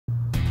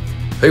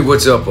Hey,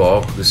 what's up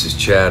all? This is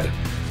Chad,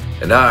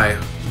 and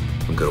I'm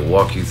gonna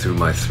walk you through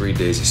my 3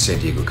 days at San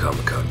Diego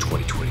Comic-Con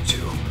 2022,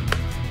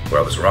 where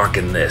I was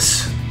rocking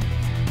this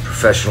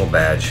professional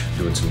badge,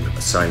 doing some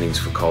signings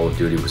for Call of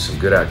Duty with some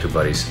good actor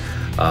buddies.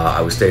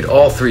 I stayed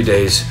all 3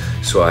 days,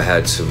 so I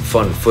had some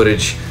fun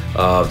footage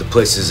of the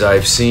places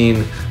I've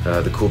seen,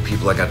 the cool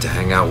people I got to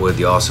hang out with,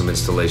 the awesome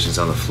installations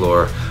on the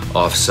floor,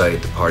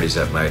 off-site, the parties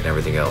that night, and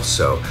everything else.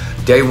 So,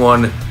 day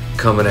one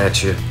coming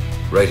at you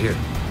right here.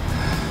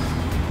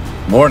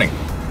 Morning.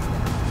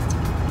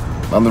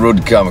 I'm on the road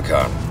to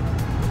Comic-Con.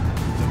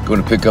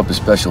 Going to pick up a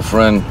special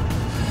friend,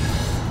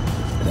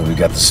 and then we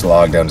got the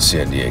slog down to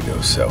San Diego.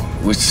 So,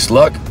 wish us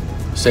luck,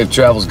 safe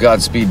travels,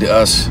 Godspeed to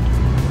us.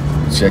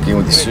 Check in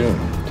with you soon.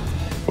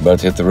 We're about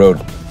to hit the road.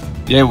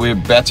 Yeah, we're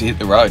about to hit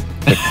the road.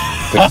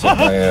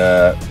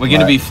 We're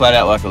going to be flat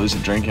out like a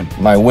lizard drinking.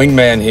 My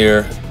wingman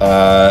here.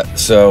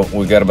 So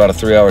we got about a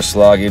 3-hour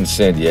slog in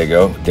San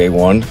Diego, day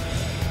one.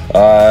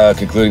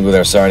 Concluding with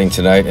our signing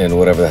tonight and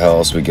whatever the hell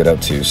else we get up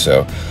to.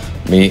 So,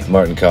 me,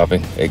 Martin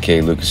Copping,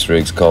 aka Lucas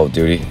Riggs, Call of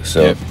Duty.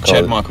 So, yep,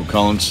 Chad Michael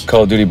Collins.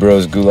 Call of Duty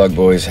Bros, Gulag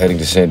Boys, heading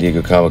to San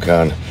Diego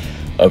Comic-Con.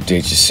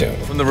 Update you soon.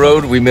 From the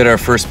road, we made our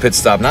first pit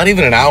stop. Not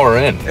even an hour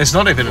in. It's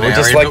not even an hour in. We're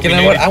just like, you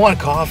know what? I want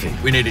coffee.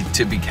 We needed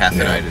to be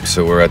caffeinated. Yeah.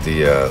 So we're at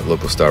the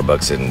local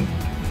Starbucks in,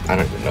 I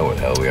don't even know what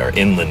the hell we are.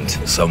 Inland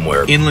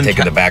somewhere.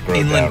 Taking the back road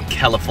Inland, down.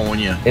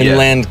 California.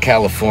 Inland,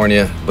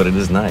 California, but it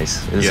is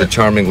nice. It is a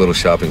charming little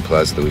shopping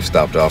plaza that we've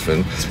stopped off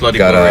in. It's bloody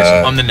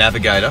glorious. I'm the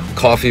navigator.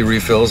 Coffee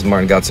refills.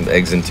 Martin got some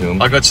eggs into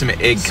him. I got some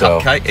egg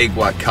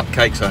white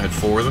cupcakes. I had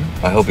 4 of them.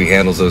 I hope he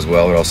handles those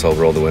well, or else I'll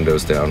roll the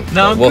windows down.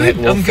 No,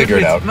 we'll figure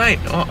it out. Mate,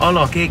 I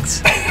like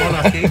eggs.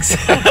 I like eggs.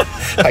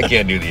 I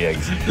can't do the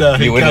eggs. No,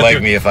 you wouldn't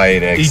like me if I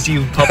ate eggs.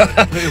 You'll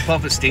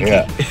pop it stinky.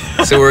 Yeah.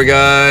 So we're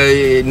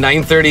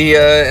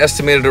 9:30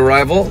 estimated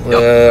arrival.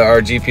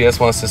 Our GPS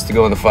wants us to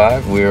go in the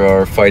 5. We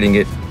are fighting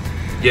it.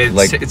 Yeah,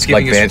 it's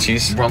giving us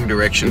banshees. Wrong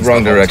directions.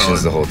 Wrong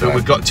directions the whole time. But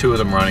we've got 2 of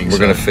them running. We're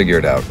gonna figure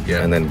it out,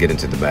 and then get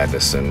into the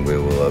madness, and we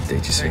will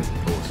update you soon.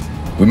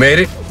 We made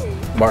it.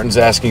 Martin's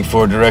asking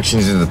for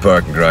directions into the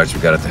parking garage.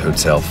 We got at the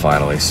hotel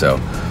finally, so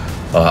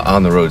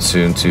on the road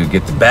soon to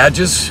get the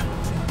badges.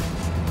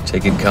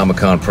 Take in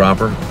Comic-Con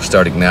proper.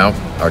 Starting now.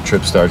 Our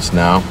trip starts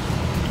now.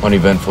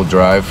 Uneventful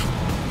drive.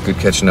 Good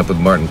catching up with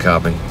Martin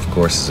Copping, of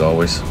course, as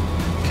always.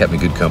 Kept me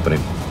good company.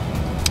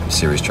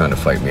 Siri's trying to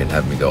fight me and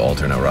have me go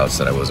alternate routes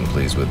that I wasn't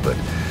pleased with, but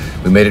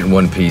we made it in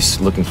one piece.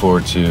 Looking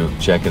forward to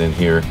checking in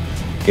here,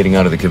 getting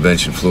onto the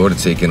convention floor to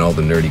take in all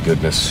the nerdy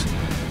goodness,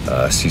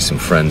 see some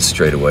friends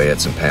straight away at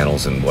some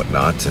panels and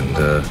whatnot, and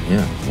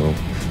yeah, we'll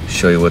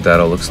show you what that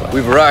all looks like.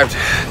 We've arrived,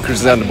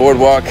 cruising down the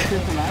boardwalk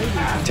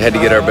to head to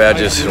get our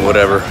badges and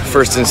whatever.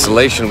 First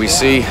installation we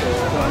see,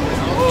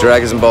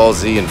 Dragon Ball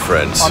Z and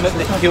Friends. I'm at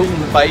the Hilton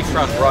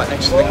Bayfront right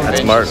next to the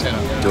convention That's Martin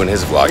center. doing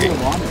his vlogging.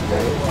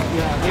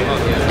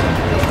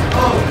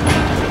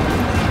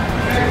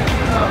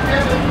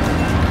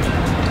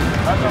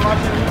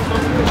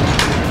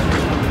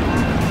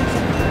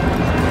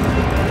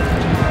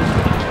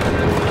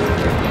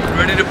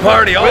 Ready to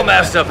party, all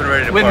masked up and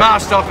ready to party. We're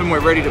masked up and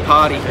we're ready to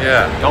party.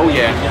 Yeah. Oh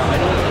yeah.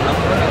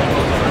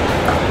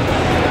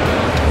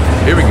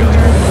 Here we go.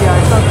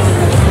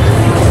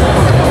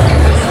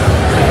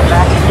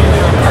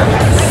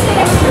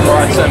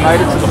 Alright, so made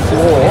it to the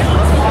floor.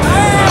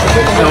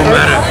 So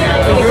meta.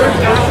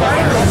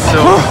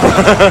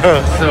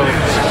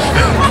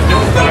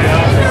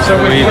 So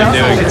what are you even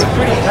doing? It's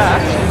pretty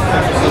packed.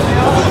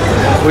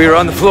 We are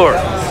on the floor.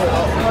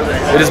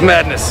 It is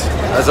madness,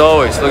 as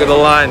always. Look at the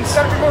lines.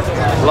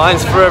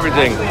 Lines for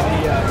everything.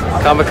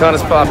 Comic-Con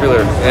is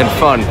popular and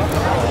fun.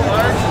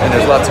 And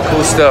there's lots of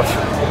cool stuff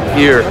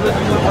here.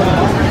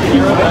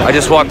 I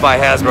just walked by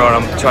Hasbro and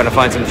I'm trying to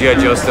find some G.I.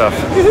 Joe stuff.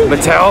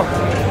 Mattel,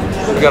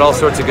 we got all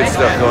sorts of good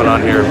stuff going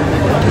on here.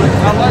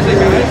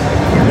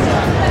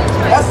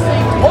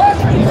 What?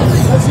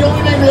 That's the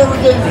only name he ever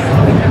gave me.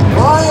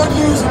 Ryan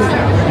used me.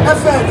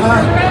 FN,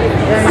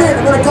 Finn,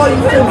 I'm gonna call you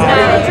Finn.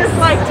 Just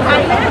like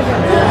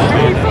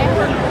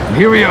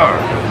Here we are,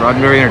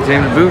 Roddenberry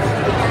Entertainment booth.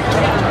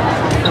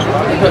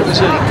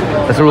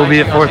 That's where we'll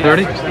be at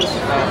 4:30.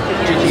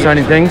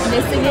 Signing things.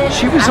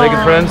 She was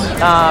making friends.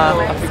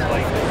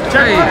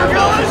 Hey,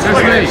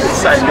 there's me.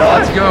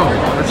 Let's go.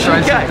 Let's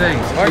sign some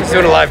things. Martin's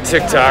doing a live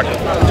TikTok.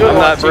 I'm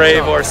not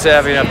brave or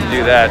savvy enough to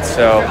do that,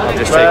 so I'm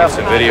just taking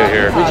some video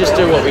here. We just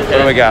do what we can. What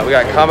do we got? We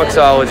got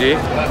Comixology.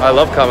 I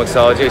love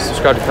Comixology. I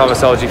subscribed to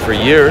Comixology for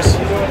years.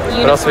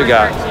 What else we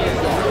got?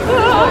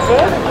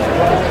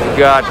 We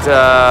got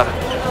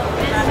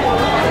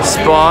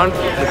Spawn,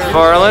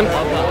 McFarlane,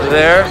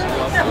 there.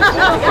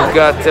 We've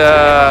got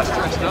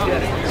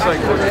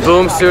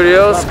Boom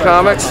Studios,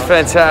 comics,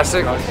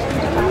 fantastic.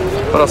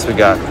 What else we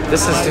got?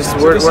 This is just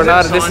we're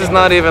not. This is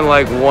not even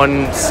like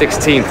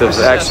 1/16 of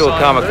the actual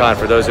Comic-Con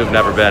for those who've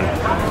never been.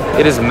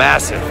 It is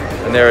massive,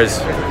 and there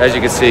is, as you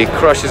can see,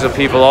 crushes of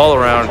people all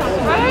around.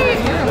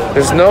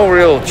 There's no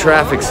real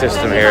traffic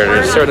system here.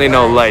 There's certainly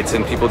no lights,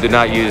 and people do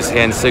not use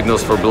hand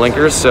signals for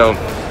blinkers, so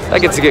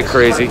that gets to get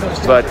crazy.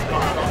 But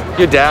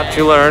You adapt,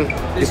 you learn,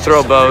 you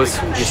throw bows,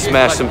 you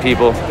smash some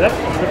people,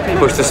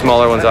 push the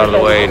smaller ones out of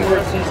the way, and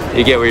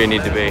you get where you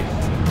need to be.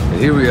 And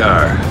here we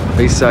are,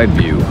 Bayside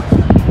View.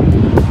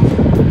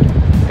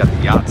 Got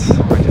the yachts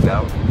rented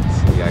out.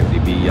 It's the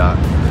IFDB yacht.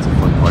 It's a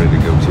fun party to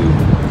go to.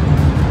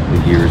 The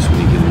years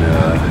when you can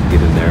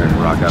get in there and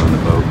rock out on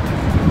the boat.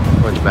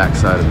 We're on the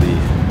backside of the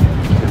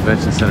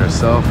convention center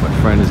itself. My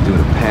friend is doing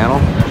a panel.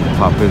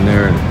 Pop in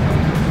there and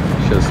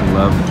show some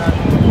love.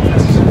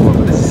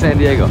 This is San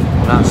Diego.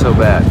 Not so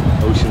bad.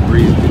 Ocean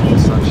breeze, beautiful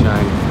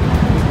sunshine.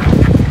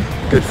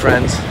 Good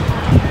friends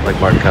like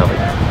Martin Comic,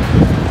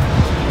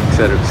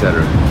 etc.,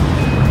 etc.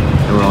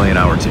 And we're only an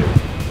hour or two.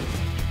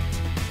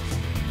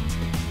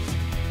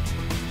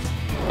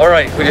 All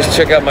right, we just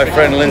checked out my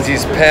friend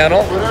Lindsay's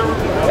panel,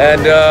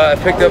 and I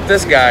picked up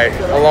this guy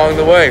along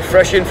the way.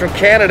 Fresh in from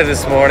Canada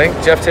this morning,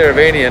 Jeff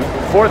Terevainan.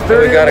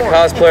 4:30. We got a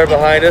cosplayer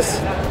behind us,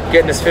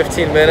 getting us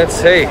 15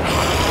 minutes. Hey,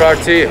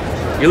 proud to you.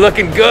 You're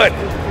looking good.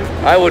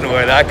 I wouldn't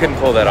wear that. I couldn't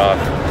pull that off.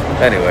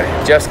 Anyway,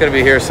 Jeff's gonna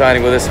be here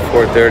signing with us at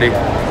 4:30,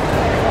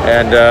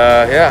 and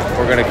yeah,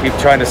 we're gonna keep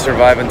trying to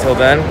survive until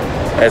then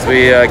as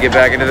we get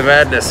back into the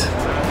madness.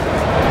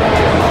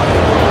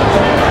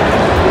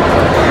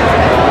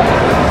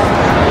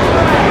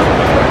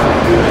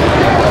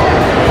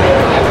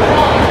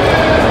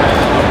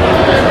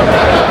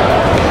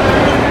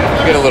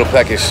 A little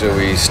peckish, so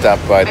we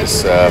stopped by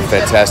this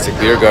fantastic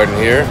beer garden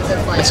here.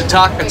 It's a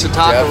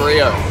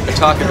taqueria.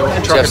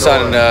 Jeff's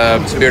on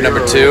beer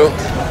number 2.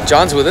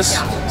 John's with us.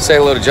 Say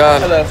hello to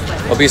John. Hello.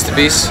 Obese to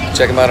Beast.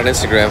 Check him out on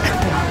Instagram.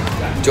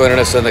 Joining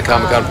us on the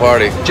Comic-Con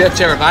party. Jeff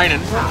Terevainan.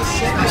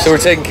 So we're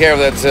taking care of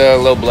that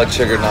low blood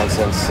sugar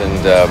nonsense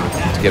and to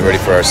get ready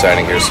for our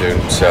signing here soon.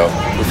 So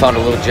we found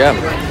a little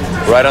gem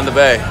right on the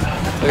bay.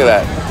 Look at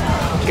that.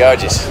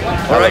 Gorgeous.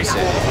 All right,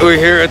 we're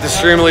here at the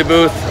Streamily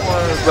booth.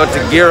 About to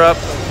gear up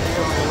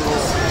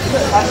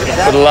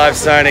for the live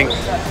signing.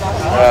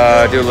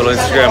 Do a little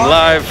Instagram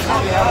live.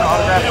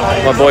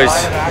 My boys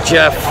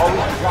Jeff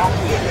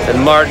and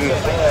Martin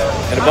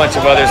and a bunch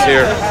of others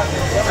here.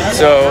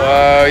 So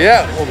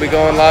yeah, we'll be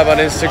going live on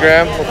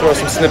Instagram. We'll throw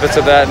some snippets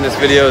of that in this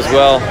video as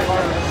well.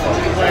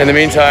 In the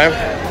meantime,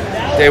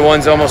 day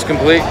 1's almost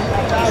complete.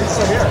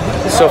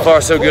 So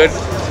far so good.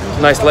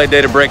 Nice late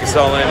day to break us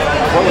all in.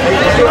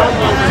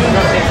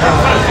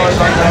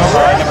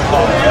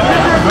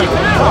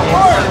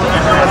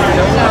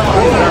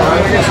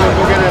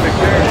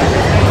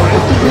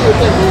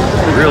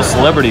 Real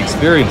celebrity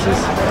experiences.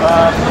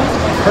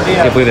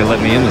 Can't believe they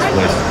let me in this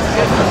place.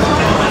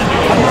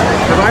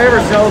 Have I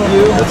ever told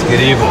you? Let's get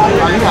evil.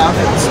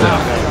 Good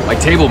stuff. My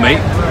table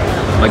mate,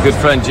 my good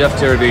friend Jeff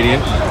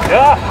Terevainan.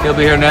 He'll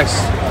be here next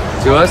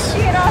to us.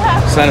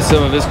 Sign us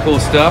some of his cool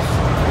stuff.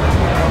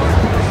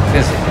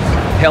 His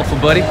helpful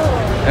buddy.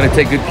 Gonna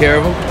take good care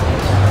of him.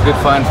 Good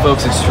fine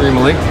folks at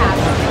Streamily.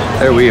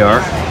 There we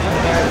are.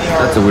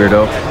 That's a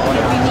weirdo.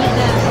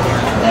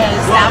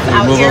 We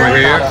move over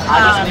here.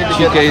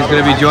 Chike is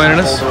going to be joining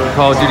us.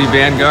 Call of Duty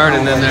Vanguard,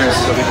 and then there's,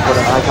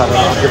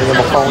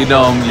 you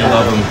know him, you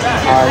love him.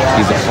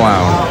 He's a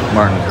clown,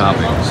 Martin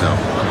Copping. So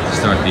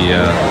start the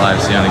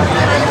live signing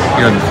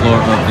here on the floor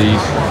of the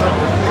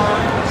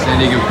San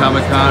Diego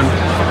Comic-Con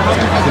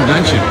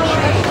convention.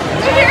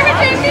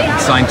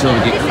 Sign till we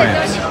get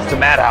cramps. It's a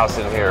madhouse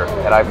in here,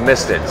 and I've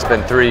missed it. It's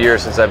been 3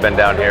 years since I've been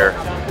down here.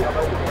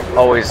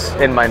 Always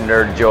in my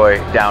nerd joy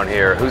down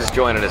here. Who's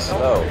joining us?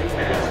 Oh,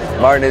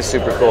 Martin is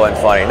super cool and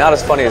funny. Not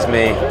as funny as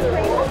me,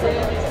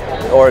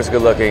 or as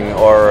good looking,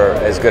 or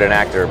as good an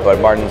actor, but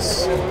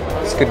Martin's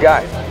a good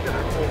guy.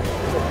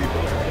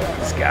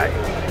 This guy,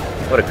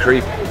 what a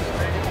creep.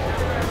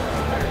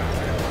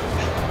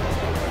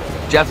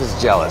 Jeff is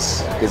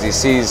jealous because he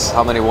sees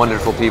how many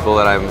wonderful people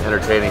that I'm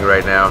entertaining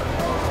right now.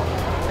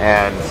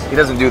 And he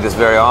doesn't do this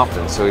very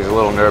often, so he's a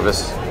little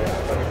nervous.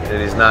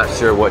 And he's not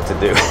sure what to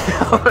do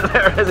over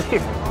there.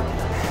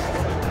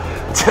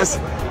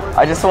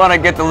 I just want to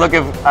get the look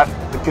of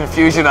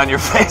confusion on your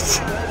face.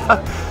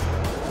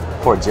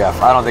 Poor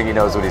Jeff. I don't think he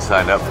knows what he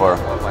signed up for.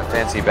 My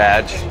fancy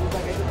badge.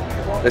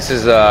 This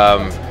is,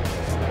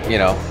 you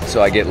know,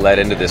 so I get led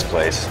into this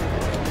place.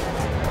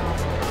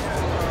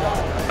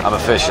 I'm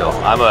official.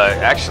 I'm a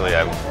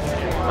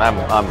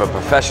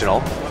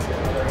professional.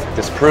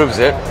 This proves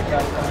it.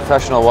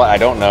 Professional what? I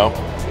don't know.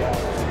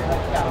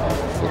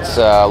 It's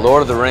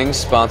Lord of the Rings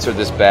sponsored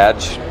this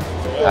badge.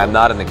 I'm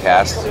not in the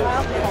cast.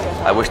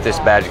 I wish this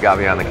badge got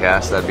me on the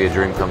cast. That'd be a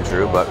dream come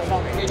true, but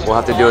we'll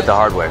have to do it the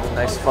hard way.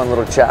 Nice fun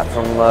little chat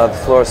from the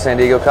floor of San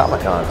Diego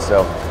Comic-Con.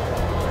 So,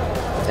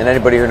 and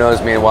anybody who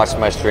knows me and watches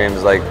my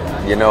streams, like,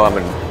 you know I'm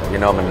a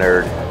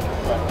nerd.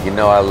 You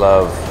know I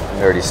love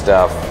nerdy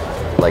stuff.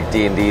 Like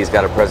D&D's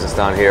got a presence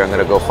down here. I'm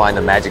gonna go find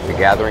the Magic the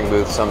Gathering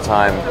booth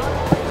sometime.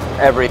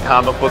 Every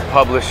comic book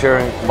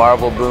publisher,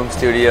 Marvel, Boom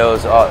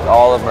Studios,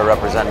 all of them are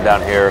represented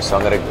down here. So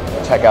I'm gonna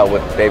check out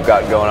what they've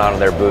got going on in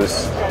their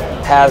booths.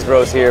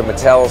 Hasbro's here,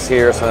 Mattel's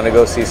here, so I'm gonna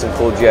go see some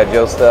cool G.I.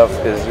 Joe stuff,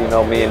 because you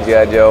know me and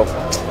G.I. Joe.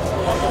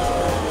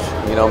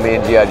 You know me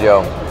and G.I.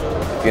 Joe.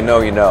 If you know,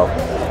 you know.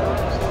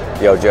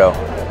 Yo, Joe.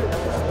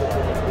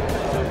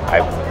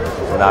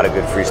 not a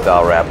good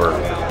freestyle rapper.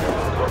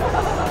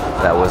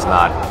 That was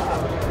not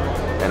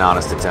an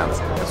honest attempt.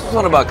 This was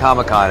one about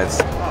Comic-Con.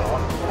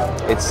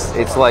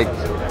 It's like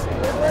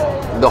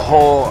the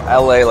whole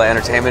LA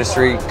entertainment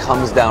industry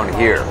comes down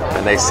here,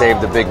 and they save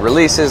the big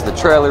releases, the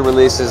trailer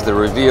releases, the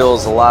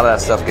reveals. A lot of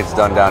that stuff gets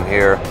done down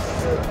here.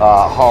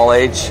 Hall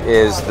H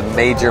is the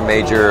major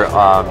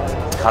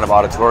kind of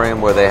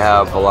auditorium where they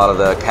have a lot of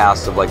the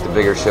cast of like the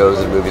bigger shows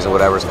and movies and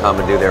whatever's come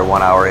and do their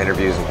 1 hour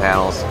interviews and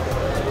panels.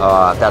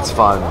 That's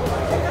fun.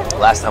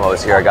 Last time I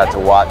was here, I got to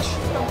watch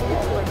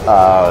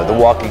the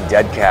Walking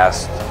Dead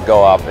cast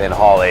go up in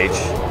Hall H,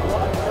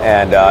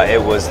 and it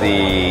was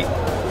the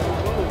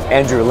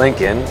Andrew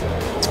Lincoln,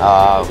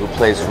 who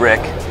plays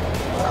Rick,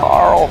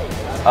 Carl,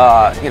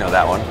 you know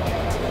that one.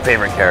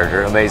 Favorite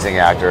character, amazing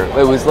actor.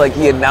 It was like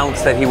he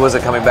announced that he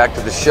wasn't coming back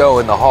to the show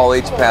in the Hall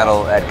H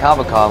panel at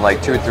Comic-Con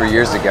like 2 or 3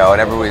 years ago,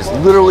 and everybody was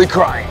literally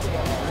crying.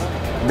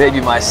 Maybe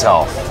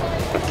myself.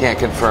 Can't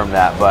confirm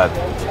that, but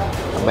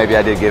maybe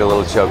I did get a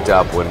little choked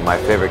up when my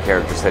favorite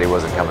character said he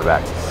wasn't coming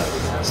back.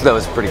 So that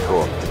was pretty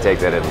cool to take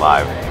that in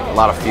live. A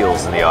lot of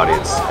feels in the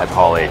audience at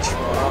Hall H.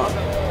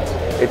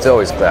 It's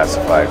always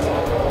classified.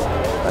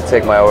 I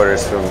take my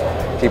orders from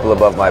people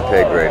above my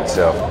pay grade,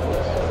 so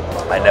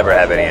I never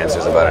have any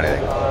answers about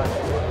anything.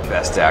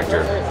 Best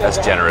actor, that's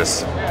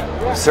generous.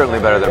 Certainly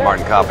better than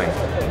Martin Copping,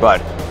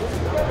 but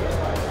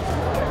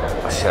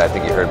oh shit, I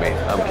think he heard me.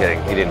 I'm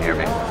kidding, he didn't hear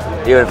me.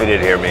 Even if he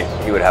did hear me,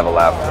 he would have a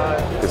laugh,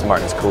 because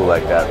Martin's cool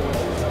like that.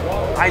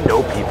 I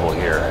know people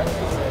here.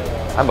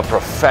 I'm a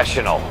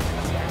professional,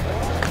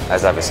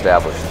 as I've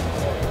established.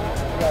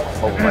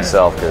 Over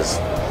myself, because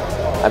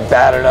I'm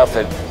bad enough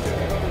at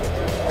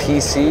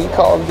PC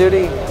Call of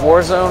Duty,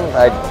 Warzone.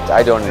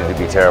 I don't need to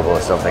be terrible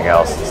at something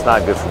else. It's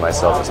not good for my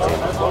self-esteem.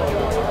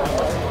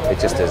 It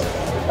just isn't.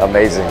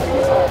 Amazing.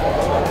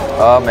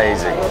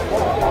 Amazing.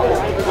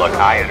 Look,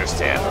 I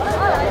understand.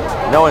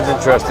 No one's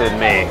interested in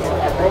me.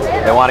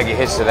 They want to get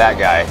hitched to that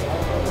guy.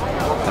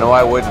 And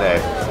why wouldn't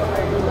they?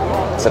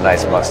 It's a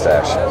nice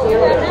mustache.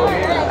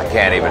 I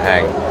can't even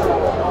hang.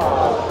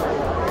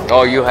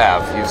 Oh, you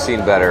have. You've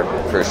seen better,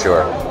 for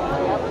sure.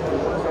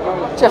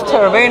 Jeff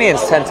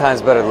Terevainin's 10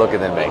 times better looking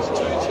than me.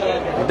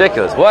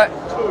 Ridiculous. What?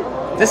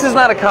 This is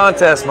not a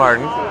contest,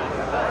 Martin.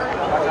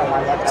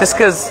 Just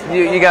because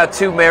you got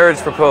 2 marriage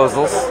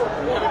proposals.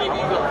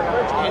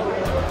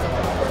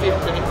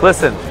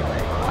 Listen,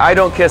 I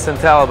don't kiss and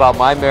tell about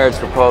my marriage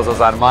proposals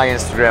on my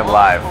Instagram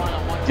Live.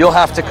 You'll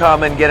have to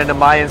come and get into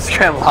my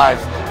Instagram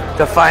Live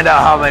to find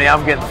out how many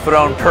I'm getting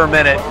thrown per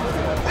minute.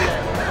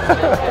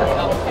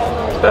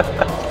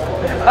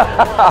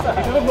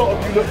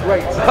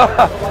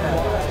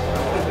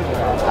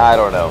 I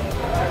don't know.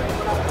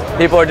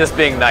 People are just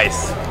being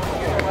nice.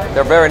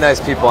 They're very nice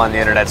people on the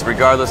internet,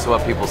 regardless of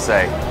what people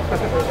say.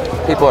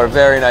 People are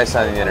very nice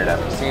on the internet.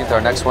 See,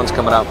 our next one's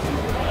coming up.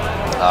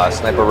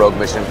 Sniper Rogue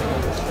Mission.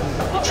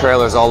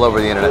 Trailers all over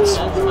the internet.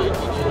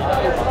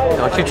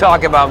 Don't you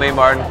talk about me,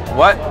 Martin.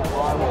 What?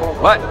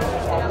 What?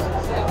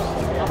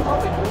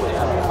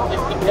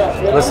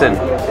 Listen,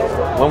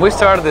 when we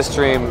started this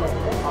stream,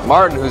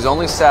 Martin, who's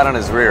only sat on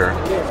his rear,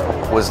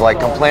 was like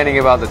complaining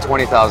about the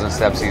 20,000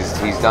 steps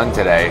he's done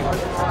today.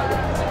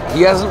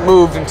 He hasn't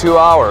moved in 2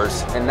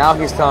 hours, and now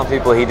he's telling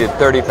people he did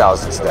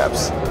 30,000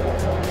 steps.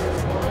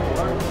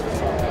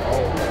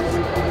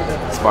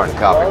 It's Martin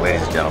Copping,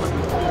 ladies and gentlemen.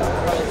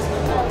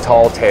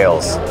 Tall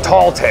tales.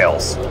 Tall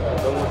tales.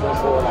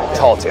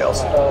 Tall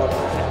tales.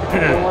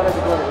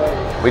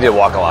 We did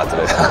walk a lot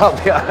today,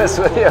 I'll be honest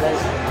with you.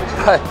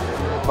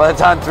 By the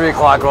time 3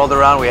 o'clock rolled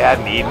around, we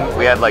hadn't eaten.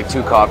 We had like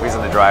 2 coffees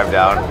on the drive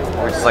down.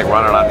 We were just like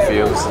running on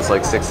fumes since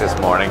like 6 this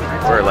morning.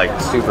 We're like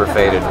super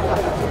faded.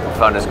 We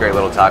found this great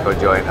little taco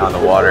joint on the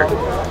water.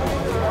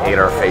 Ate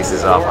our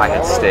faces off. I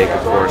had steak,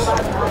 of course,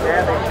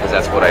 because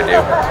that's what I do.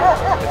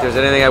 If there's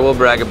anything I will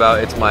brag about,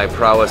 it's my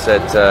prowess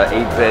at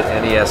 8-bit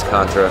NES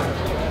Contra.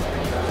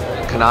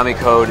 Konami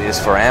code is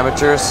for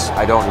amateurs.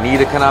 I don't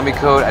need a Konami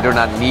code. I do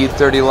not need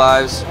 30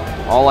 lives.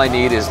 All I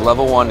need is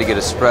level 1 to get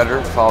a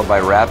spreader, followed by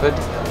rapid,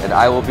 and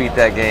I will beat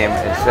that game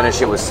and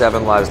finish it with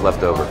 7 lives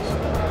left over.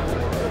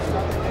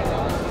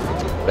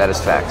 That is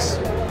facts.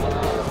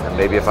 And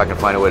maybe if I can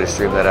find a way to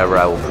stream that ever,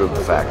 I will prove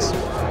the facts.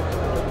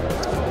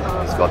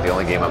 It's about the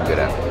only game I'm good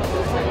at.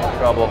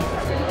 Trouble.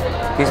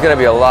 He's gonna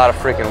be a lot of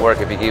freaking work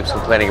if he keeps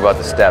complaining about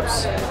the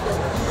steps.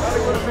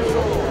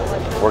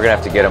 We're gonna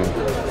have to get him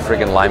a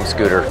freaking Lime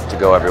scooter to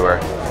go everywhere.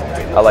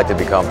 I like to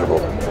be comfortable.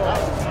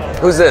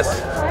 Who's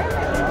this?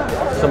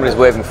 Somebody's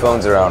waving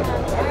phones around.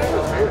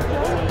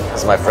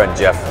 This is my friend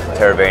Jeff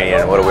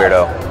Terevainan. What a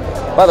weirdo.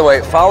 By the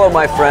way, follow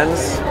my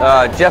friends.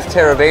 Jeff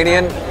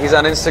Terevainan. He's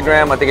on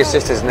Instagram. I think it's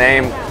just his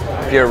name.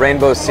 If you're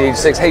Rainbow Siege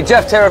 6. Hey,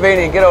 Jeff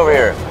Terevainan, get over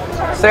here.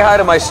 Say hi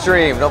to my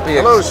stream. Don't be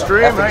a Hello,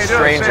 stream. How you doing?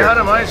 stranger. Say hi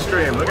to my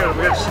stream. Look at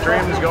we got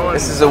streams going.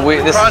 This is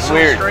weird. This is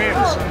weird.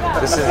 Streams.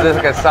 This is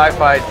like a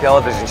sci-fi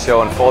television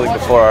show unfolding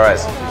before our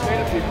eyes.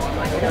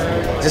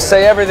 Just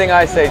say everything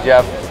I say,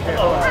 Jeff.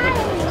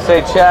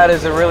 Say Chad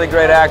is a really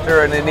great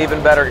actor and an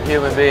even better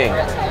human being.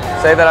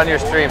 Say that on your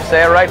stream.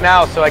 Say it right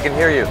now so I can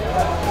hear you.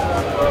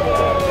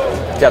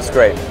 Jeff's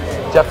great.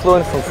 Jeff flew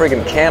in from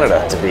friggin'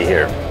 Canada to be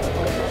here.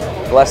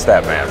 Bless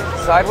that man.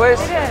 Sideways?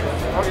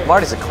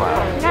 Marty's a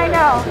clown. I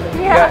know.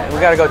 Yeah.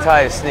 We gotta go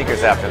tie his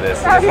sneakers after this.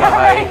 Oh,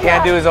 yeah. He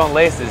can't do his own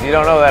laces. You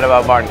don't know that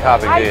about Martin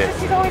Copping, do you?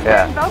 He's always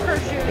wearing Velcro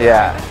shoes.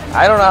 Yeah.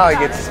 I don't know how he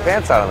gets his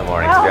pants on in the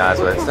morning, to be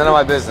honest with you. It's none of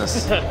my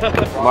business.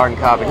 Martin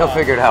Copping, he'll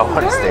figure it out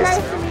one of these days.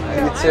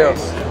 You too.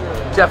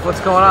 Jeff,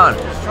 what's going on?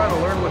 Just trying to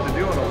learn what to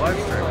do on the live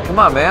stream. Come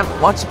on, man.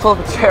 Why don't you pull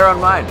up a chair on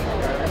mine?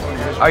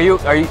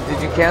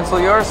 Did you cancel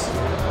yours?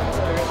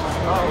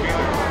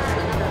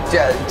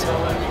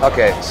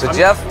 Okay, so I'm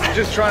Jeff.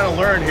 Just trying to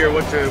learn here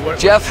what to do.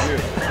 Jeff.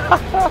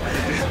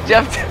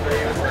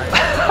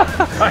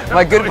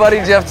 My good buddy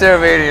Jeff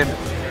Terevainan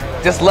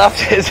just left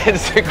his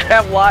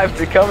Instagram live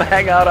to come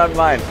hang out on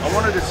mine. I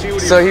wanted to see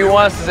what he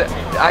wants to say.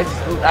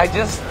 I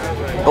just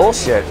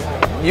bullshit.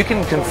 You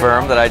can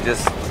confirm that I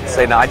just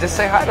say no. I just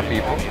say hi to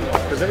people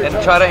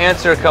and try to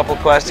answer a couple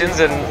questions,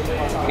 and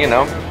you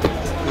know.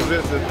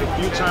 The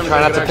few times try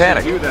not to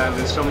panic. Do that,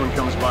 then someone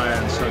comes by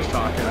and starts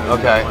talking. And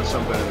okay. Wants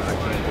something and I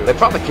can't do They it.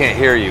 probably can't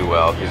hear you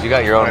well because you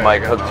got your own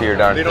mic hooked to your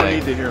darn thing. They don't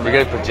need to hear me.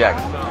 You're gonna project.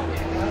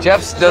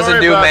 Jeff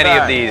doesn't do many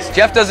of these.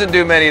 Jeff doesn't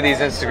do many of these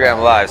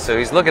Instagram lives, so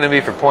he's looking at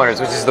me for pointers,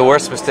 which is the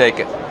worst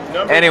mistake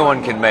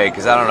anyone can make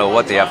because I don't know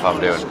what the F I'm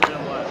doing.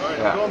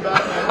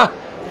 Yeah.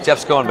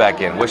 Jeff's going back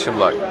in. Wish him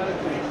luck.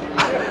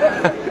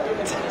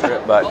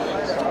 But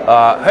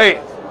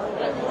hey,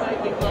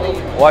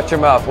 watch your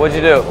mouth. What'd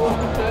you do?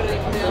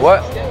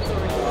 What?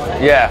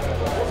 Yeah.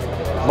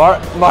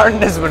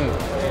 Martin has been.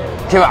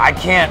 I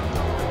can't.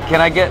 Can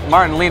I get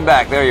Martin? Lean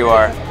back. There you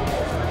are.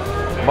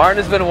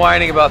 Martin has been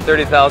whining about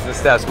 30,000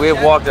 steps. We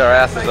have walked our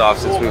asses off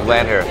since we've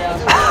landed here.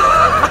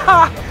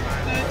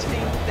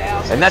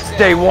 And that's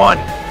day one.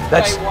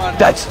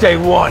 That's day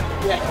one.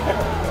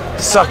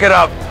 Suck it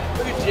up.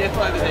 Look at Jeff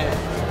over there.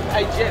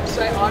 Hey Jeff,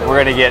 say hi.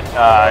 We're gonna get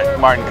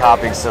Martin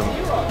Copping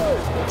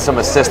some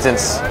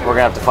assistance. We're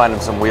gonna have to find him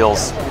some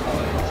wheels.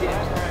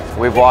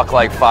 We've walked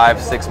like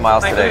 5-6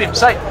 miles today.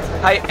 Say,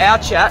 hey, our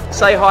chat.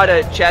 Say hi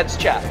to Chad's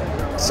chat.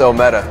 So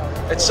meta.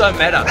 It's so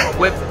meta.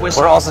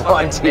 We're also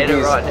on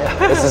TV right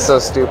now. This is so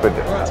stupid.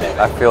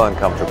 I feel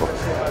uncomfortable.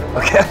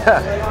 Okay,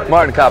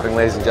 Martin Copping,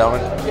 ladies and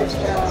gentlemen,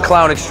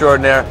 clown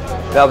extraordinaire.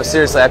 No, but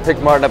seriously, I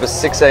picked Martin up at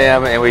 6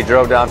 a.m. and we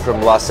drove down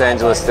from Los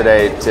Angeles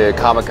today to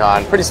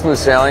Comic-Con. Pretty smooth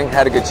sailing.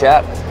 Had a good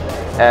chat,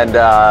 and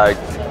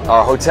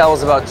our hotel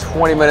was about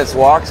 20 minutes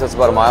walk, so it's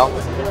about a mile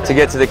to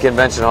get to the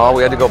convention hall.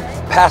 We had to go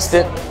past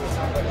it,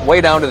 way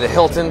down to the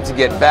Hilton to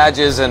get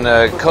badges and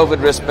a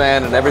COVID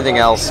wristband and everything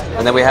else.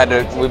 And then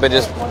we've been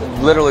just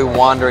literally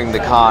wandering the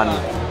con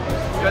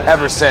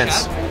ever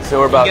since. So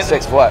we're about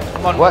 6, what?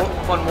 What?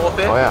 Modern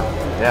Warfare. Oh yeah,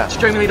 yeah.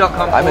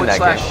 Streamily.com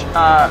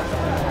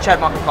 / Chad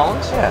Michael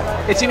Collins.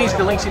 Yeah. It's in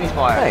the link's in his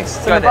bio. Thanks,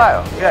 it's Go in the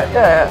there. bio.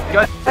 Yeah.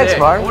 Go Thanks, there.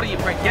 Martin. What do you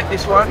bring? Get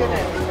this one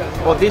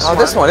or this one. Oh,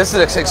 this one. This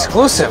is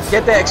exclusive.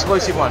 Get the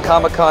exclusive one.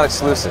 Comic-Con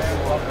exclusive.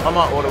 I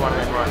might order one of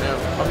them right now.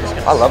 I'm just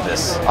gonna I love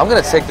this. I'm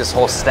gonna take this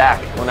whole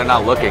stack when they're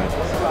not looking.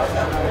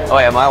 Oh,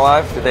 yeah, am I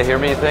live? Did they hear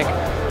me, you think?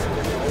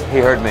 He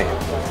heard me.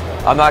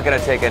 I'm not gonna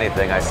take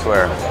anything, I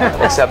swear,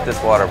 except this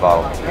water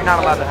bottle. You're not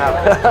allowed to have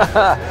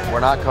it. We're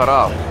not cut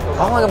off.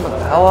 How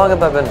long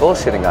have I been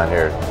bullshitting on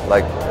here?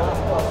 Like,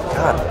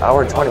 God,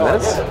 hour and 20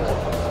 minutes?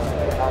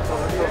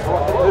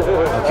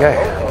 Okay,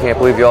 I can't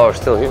believe y'all are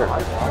still here.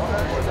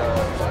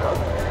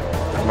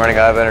 I'm running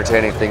out of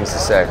entertaining things to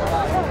say.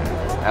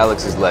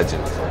 Alex is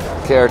legend.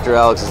 Character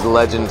Alex is the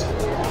legend.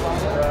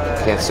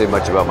 Can't say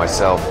much about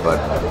myself, but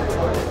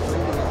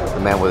the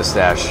man with a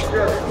stash,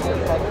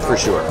 for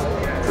sure,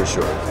 for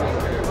sure.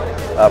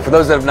 For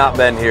those that have not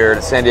been here,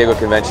 the San Diego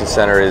Convention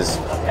Center is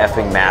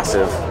effing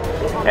massive.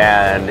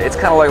 And it's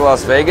kind of like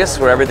Las Vegas,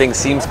 where everything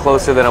seems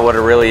closer than what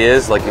it really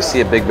is. Like you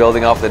see a big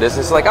building off the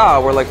distance, like,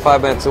 we're like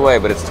 5 minutes away,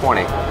 but it's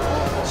 20.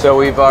 So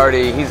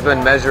he's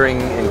been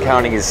measuring and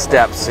counting his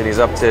steps, and he's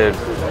up to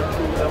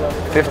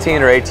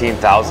 15 or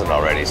 18,000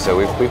 already. So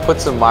we've put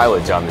some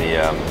mileage on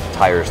the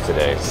tires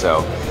today.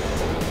 So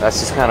that's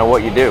just kind of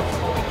what you do.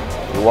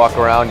 You walk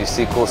around, you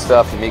see cool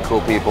stuff, you meet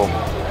cool people.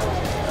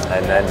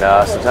 And then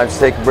sometimes you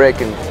take a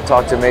break and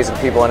talk to amazing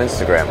people on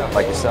Instagram,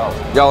 like yourself.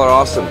 Y'all are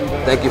awesome.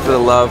 Thank you for the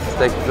love.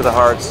 Thank you for the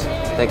hearts.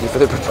 Thank you for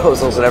the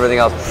proposals and everything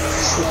else.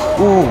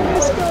 Ooh.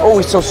 Oh,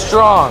 he's so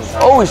strong.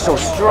 Oh, he's so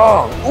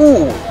strong.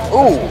 Ooh.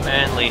 Ooh.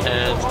 Manly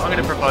hands. I'm going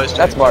to propose to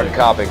That's him. Martin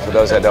Copping, for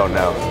those that don't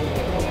know.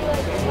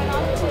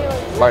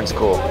 Martin's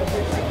cool.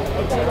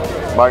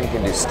 Martin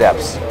can do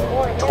steps.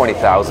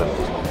 20,000.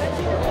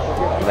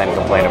 And then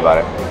complain about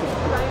it.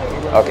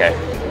 Okay.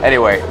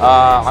 Anyway,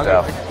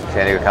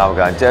 San Diego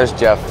Comic-Con. There's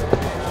Jeff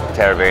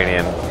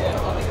Terevainan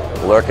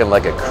lurking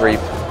like a creep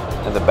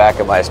in the back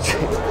of my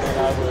street.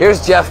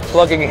 Here's Jeff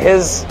plugging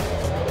his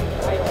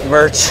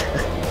merch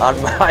on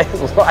my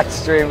live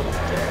stream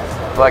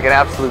like an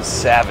absolute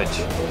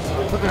savage.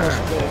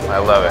 I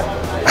love it.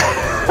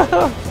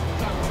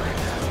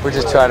 We're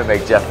just trying to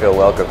make Jeff feel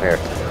welcome here.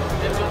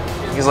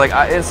 He's like,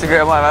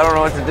 Instagram Live, I don't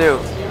know what to do.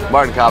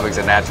 Martin Copping's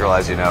a natural,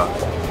 as you know.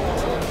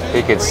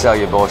 He could sell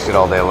you bullshit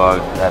all day long,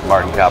 that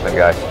Martin Copping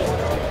guy.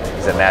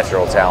 He's a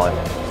natural talent.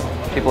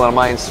 people on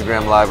my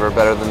Instagram live are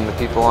better than the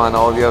people on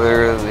all the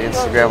other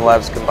Instagram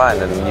lives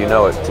combined, and you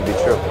know it to be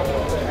true.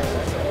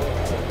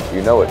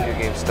 You know it. Video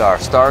game star.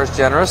 Star is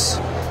generous,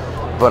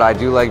 but I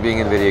do like being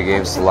in video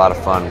games. It's a lot of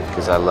fun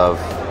because I love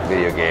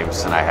video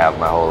games and I have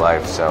my whole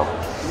life. So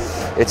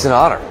it's an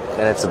honor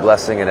and it's a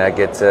blessing, and I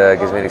get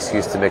gives me an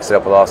excuse to mix it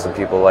up with awesome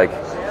people like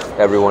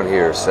everyone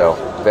here. So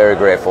very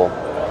grateful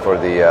for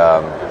the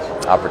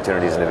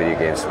opportunities in the video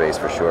game space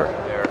for sure.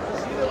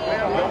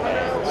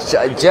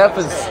 Jeff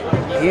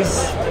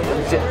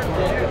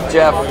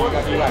Jeff,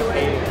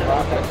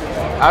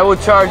 I will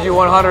charge you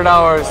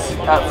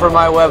 $100 for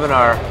my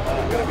webinar,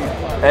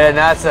 and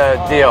that's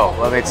a deal,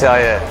 let me tell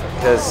you,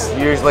 because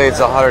usually it's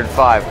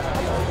 $105,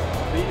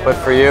 but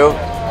for you,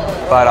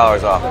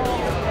 $5 off.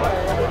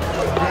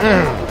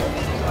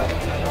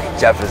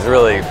 Jeff is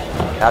really,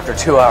 after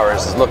 2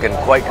 hours, is looking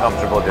quite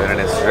comfortable doing an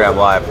Instagram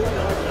Live.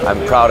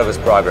 I'm proud of his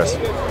progress.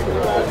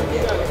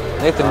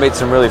 Nathan made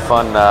some really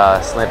fun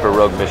Sniper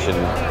Rogue Mission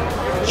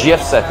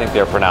GIFs, I think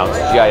they're pronounced,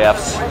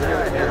 GIFs.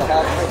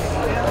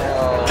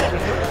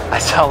 I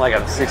sound like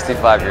I'm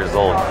 65 years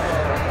old.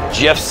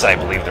 GIFs, I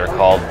believe they're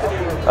called,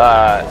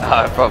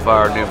 from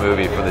our new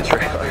movie for the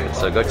trailer.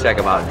 So go check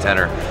them out in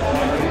tenor.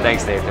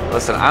 Thanks, Nathan.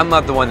 Listen, I'm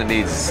not the one that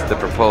needs the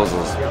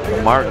proposals.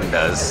 Martin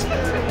does.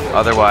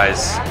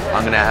 Otherwise,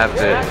 I'm gonna have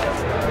to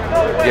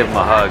give him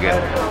a hug and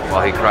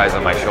while he cries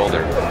on my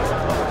shoulder.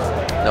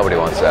 Nobody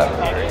wants that.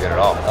 Very good at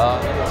all.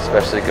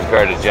 Especially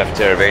compared to Jeff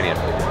Terevainan.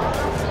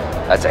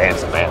 That's a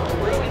handsome man.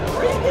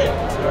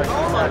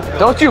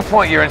 Don't you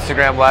point your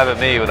Instagram Live at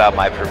me without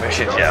my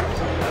permission, Jeff.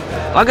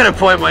 I'm gonna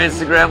point my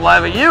Instagram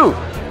Live at you.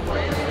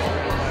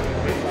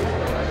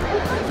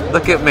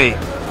 Look at me.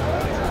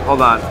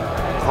 Hold on.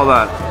 Hold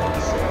on.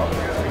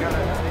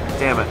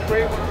 Damn it.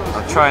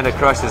 I'm trying to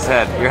crush his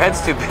head. Your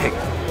head's too big.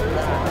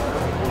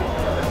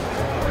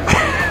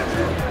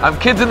 I'm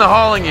Kids in the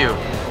Halling you.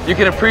 You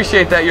can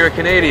appreciate that you're a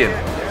Canadian.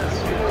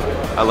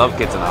 I love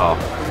Kids in the Hall.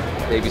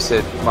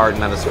 Babysit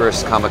Martin on his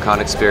first Comic-Con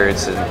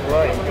experience and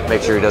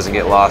make sure he doesn't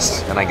get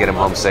lost and I get him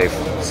home safe.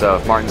 So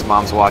if Martin's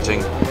mom's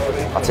watching,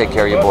 I'll take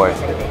care of your boy.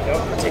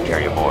 I'll take care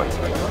of your boy.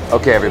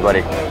 Okay,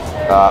 everybody.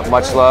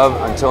 Much love.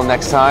 Until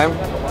next time,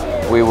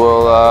 we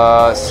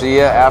will see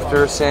you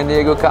after San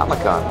Diego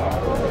Comic-Con.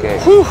 Okay.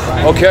 Whew.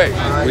 Okay,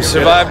 we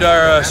survived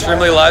our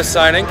Streamily Live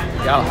signing.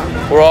 Yeah.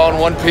 We're all in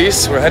one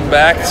piece. We're heading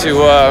back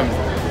to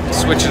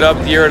switch it up,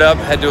 gear it up,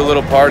 head to a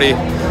little party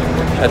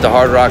at the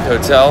Hard Rock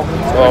Hotel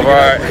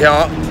over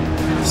here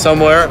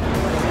somewhere.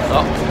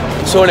 Oh.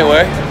 So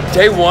anyway,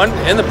 day one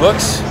in the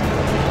books.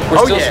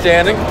 We're still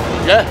standing.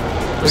 Yeah.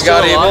 We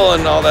got Evil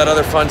and all that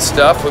other fun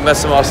stuff. We met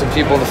some awesome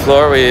people on the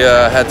floor. We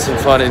had some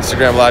fun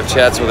Instagram Live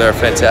chats with our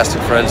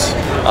fantastic friends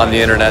on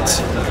the internet.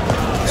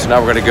 So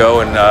now we're gonna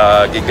go and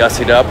get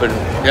gussied up and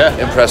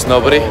impress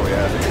nobody. Oh,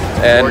 yeah.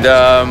 And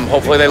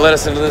hopefully they let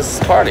us into this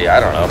party. I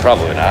don't know,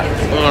 probably not.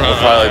 We'll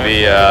probably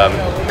be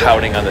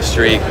pouting on the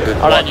street,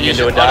 walking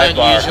into a dive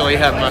bar. I don't usually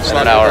have much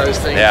luck with those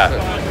things. Yeah.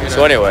 But,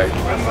 so anyway,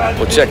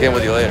 we'll check in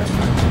with you later.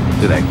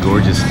 Look at that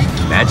gorgeous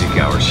magic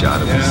hour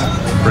shot of this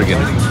friggin'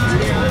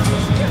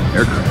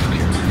 aircraft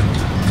carrier.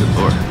 Good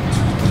Lord.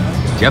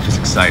 Jeff is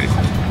excited.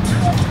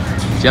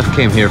 Jeff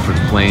came here for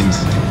the planes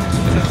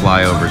and the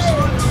flyovers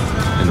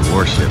and the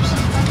warships.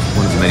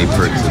 One of the many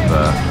perks of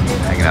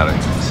hanging out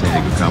at San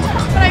Diego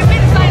Comic-Con.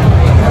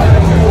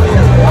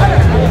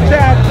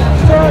 Chad,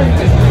 sorry.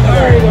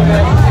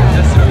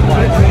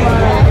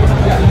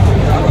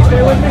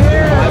 Stay with me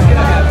here.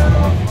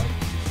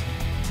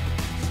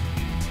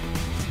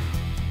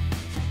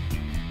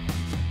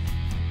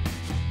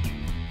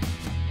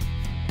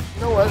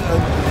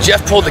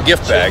 Jeff pulled the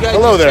gift bag.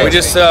 Hello there. We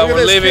just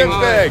we're leaving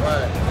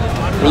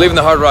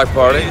the Hard Rock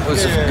party. It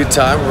was a good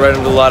time. We ran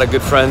into a lot of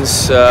good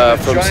friends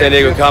from San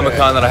Diego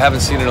Comic-Con that I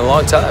haven't seen in a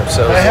long time.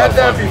 So I had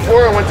that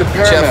before I went to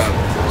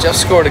Paramount. Jeff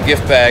scored a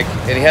gift bag,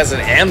 and he has an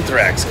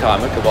Anthrax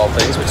comic of all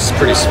things, which is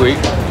pretty sweet.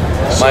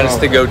 Minus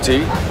the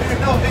goatee.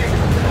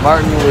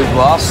 Martin was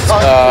lost.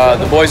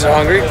 The boys are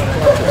hungry,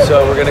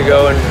 so we're gonna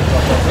go and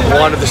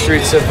wander the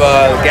streets of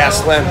the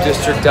Gaslamp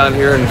District down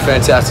here in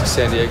fantastic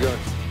San Diego.